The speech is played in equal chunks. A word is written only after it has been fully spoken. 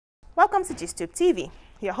Welcome to GISTUBE TV,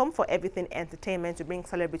 your home for everything entertainment. We bring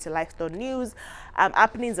celebrity lifestyle news,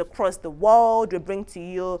 happenings across the world. We bring to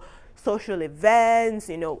you social events,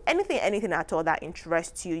 anything at all that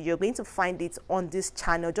interests you. You're going to find it on this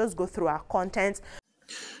channel. Just go through our content.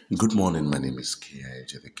 Good morning, my name is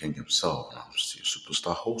KIJ, the King himself, and I'm still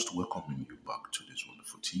superstar host, welcoming you back to this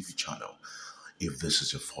wonderful TV channel. If this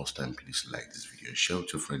is your first time, please like this video and share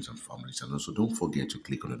with your friends and families, and also don't forget to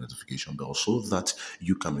click on the notification bell so that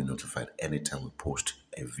you can be notified anytime we post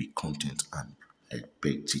heavy content, and I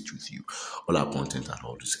beg teach with you. All our content and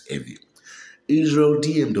all this heavy. Isreal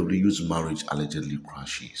DMW's marriage allegedly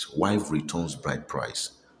crashes. Wife returns bride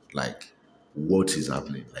price. Like, what is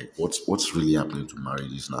happening? Like, what's really happening to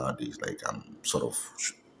marriages nowadays? Like, I'm sort of,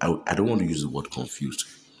 I don't want to use the word confused.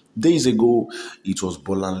 Days ago, it was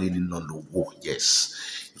Bolanlene Nondowo. Yes,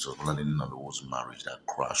 it was Bolanlene Nondowo's marriage that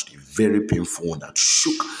crashed. A very painful one that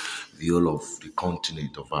shook the whole of the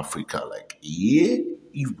continent of Africa. Like, yeah,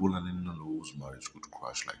 if Bolanlene Nondowo's marriage could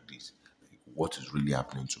crash like this, what is really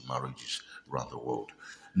happening to marriages around the world.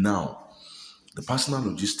 Now, the personal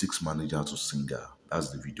logistics manager to singer, that's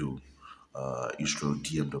the video, Isreal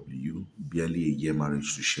DMW, barely a year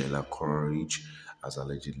marriage to Sheila Courage, has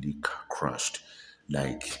allegedly crashed.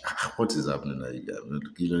 Like, what is happening?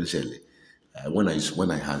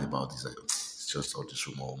 When I heard about this, it's just all this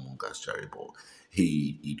rumor among us, Jerry, but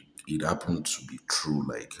hey, it happened to be true.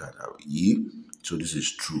 Like, yeah, so this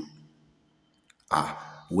is true.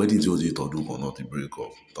 Weddings was it or do or not to break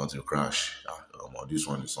up, not to crash. This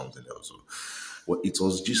one is something else. So, well, it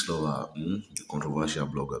was GISTUBE, the controversial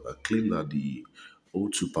blogger, that claimed that the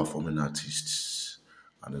O2 performing artists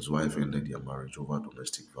and his wife ended their marriage over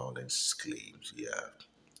domestic violence claims. Yeah.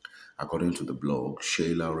 According to the blog,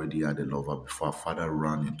 Sheila already had a lover before her father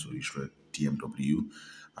ran into Isreal DMW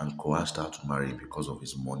and coerced her to marry him because of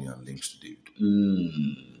his money and links to David.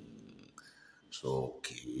 So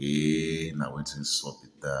okay, now what's up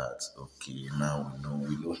with that? Okay, now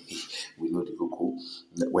we know the cocoa.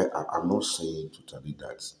 Well, I'm not saying totally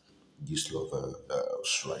that this lover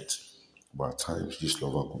is right, but at times this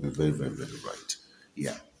lover could be very, very, very right.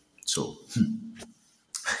 Yeah. So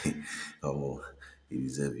it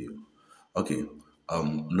is heavy. Okay.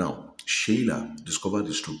 Now Sheila discovered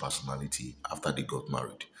his true personality after they got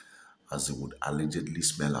married, as they would allegedly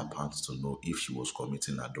smell her pants to know if she was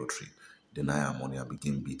committing adultery, deny her money, and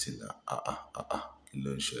begin beating her.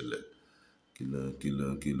 Kilo Shele.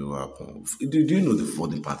 Kilo happen. Do you know the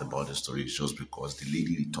funny part about the story? It's just because the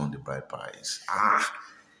lady returned the bride price.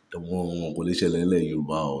 The one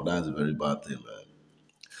wow, that's a very bad thing, man.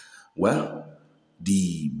 Well,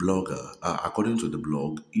 the blogger, according to the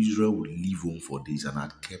blog, Isreal would leave home for days and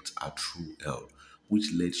had kept her true hell,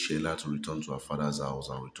 which led Sheila to return to her father's house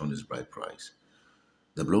and return his bride price.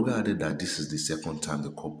 The blogger added that this is the second time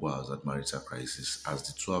the couple has had marital crisis, as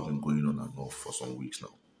the two have been going on and off for some weeks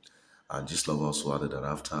now. And GISTUBE also added that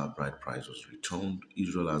after her bride price was returned,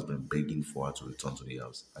 Isreal has been begging for her to return to the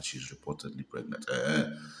house, and she's reportedly pregnant.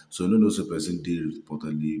 So you know those person they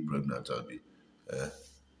reportedly pregnant, Abby.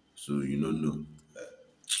 So you don't know.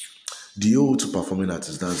 The O2 performing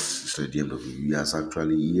artist, that's Isreal DMW, he has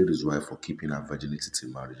actually healed his wife for keeping her virginity to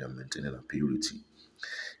marriage and maintaining her purity.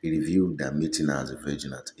 He revealed that meeting her as a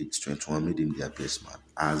virgin at age 21 made him their best man,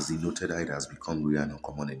 as he noted that it has become rare and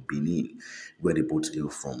uncommon in Benin, where they both hail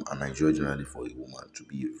from, and Nigeria generally for a woman to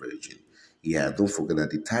be a virgin. Yeah, don't forget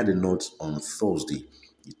that they tied the knot on Thursday,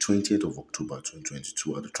 the 20th of October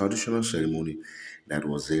 2022, at the traditional ceremony that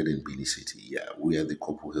was held in Benin City, yeah, where the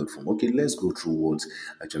couple hailed from. Okay, let's go through what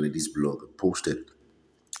actually this blog posted.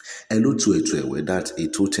 Hello to Etwe, that's a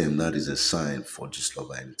totem, that is a sign for just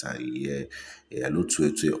love anytime. Yeah. Hello to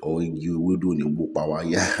Etwe, or you will do in book power.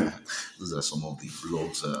 Yeah. These are some of the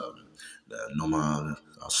blogs, the normal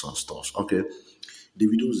stuff. Okay. The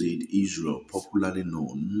video said Isreal, popularly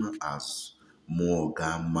known as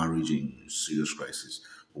Morgan, marriage in serious crisis.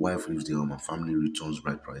 Wife leaves the home and family returns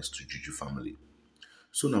bride price to Juju family.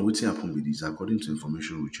 So now wetin happen with this? According to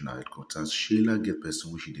information reaching our headquarters, Sheila get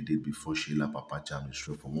person wey she did before Sheila papa jam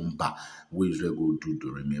Isreal for one bar wey Isreal go do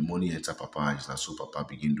Dorime. Money enter papa eyes, na so papa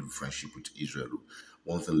begin do friendship with Isreal.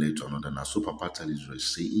 One thing led to another, na so papa tell Isreal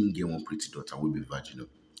say him get one pretty daughter wey be virginal.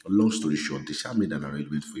 Long story short, they shall made an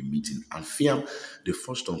arrangement for a meeting, and Fiam, the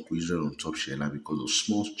first Uncle Isreal on top Sheila because of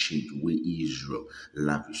small change wey Isreal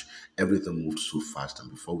lavish. Everything moved so fast, and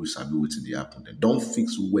before we sabi wetin dey happen, they don't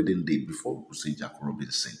fix wedding date. Before we could say Jack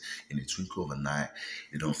Robinson in a twinkle of an eye,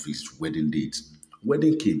 they don't fix wedding date.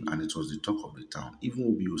 Wedding came, and it was the talk of the town. Even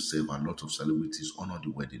Obi Osef and a lot of celebrities honored the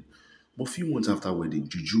wedding. But few months after wedding,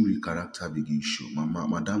 Jujuri character begin show.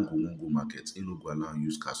 Madam go won't go market, he no go allow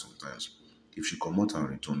use car sometimes. If she come out and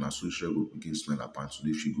return, na so Israel go begin smell her pants. So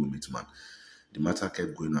if she go meet man, the matter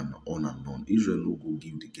kept going on and on. Israel no go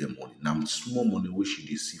give the girl money. Now small money wey she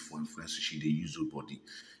dey see for influence, she dey use her body.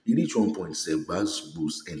 E reach one point, say gbas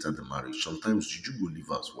gbos enter the marriage. Sometimes Juju go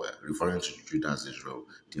leave us well, referring to Juju, that's Isreal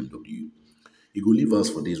DMW. He go leave us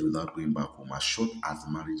for days without going back home. As short as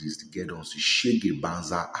the marriage is, the girl don see shege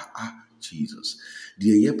banza. Jesus. The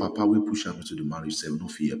year papa will push her into the marriage, say no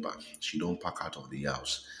fear back. She don't pack out of the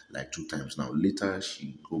house like 2 times now. Later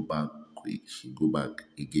she go back. She go back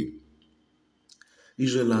again.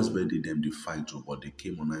 Israel last birthday them dey fight o, but they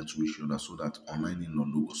came online to each other so that online in-law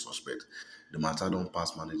no go suspect. The matter don't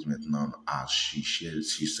pass management now as she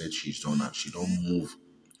said she's done and she don't move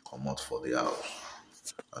come out for the house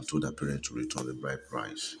and told her parents to return the bride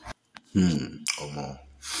price. Omo.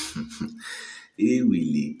 Ewe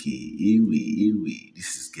leke, ewe.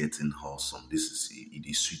 This is getting wholesome. This is it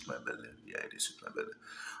is sweet my belly. Yeah, it is sweet my belly.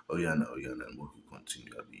 Oh yeah, now, make we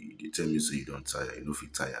continue. They tell me say you don't tire, you know if you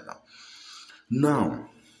tire now. Now,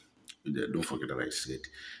 don't forget that I said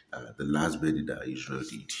the last birthday that Israel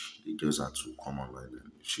did, they just had to come online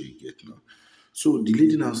and she get now. So the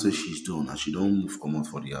lady now says she's done and she don't move come out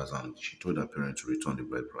for the house and she told her parents to return the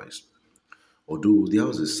bride price. Although there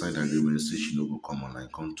was a side agreement say she no go come online,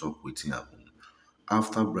 come talk wetin happen.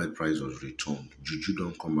 After bride price was returned, Juju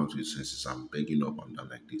don't come back to his senses and begging up and down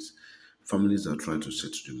like this. Families are trying to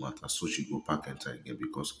settle the matter so she go back enter again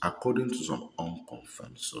because according to some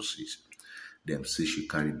unconfirmed sources, them say she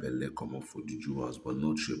carry belle come up for Juju house, but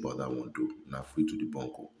not sure about that one though. Now free to the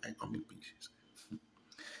bunko. I come in pieces.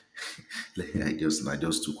 I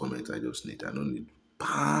just two comments. I don't need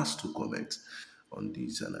past two comments on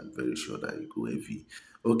this, and I'm very sure that it go heavy.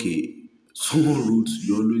 Okay, someone wrote,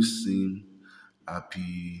 you always seem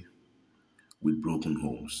happy with broken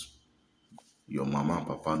homes. Your mama and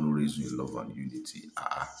papa no raise you in love and unity.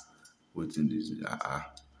 Waiting this.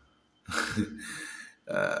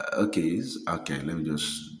 Okay, okay. Let me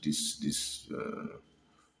just this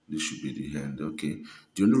should be the end. Okay,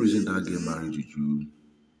 the only reason that girl married you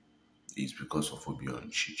is because of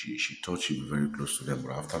Obion. She thought she'd be very close to them,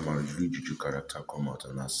 but after marriage, really Juju character come out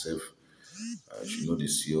and herself, she know they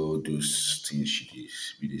see all those things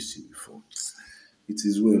we did see before. It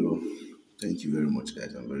is well. Thank you very much,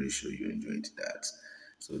 guys. I'm very sure you enjoyed that.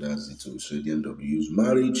 So that's it. So the DMW's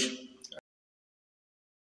marriage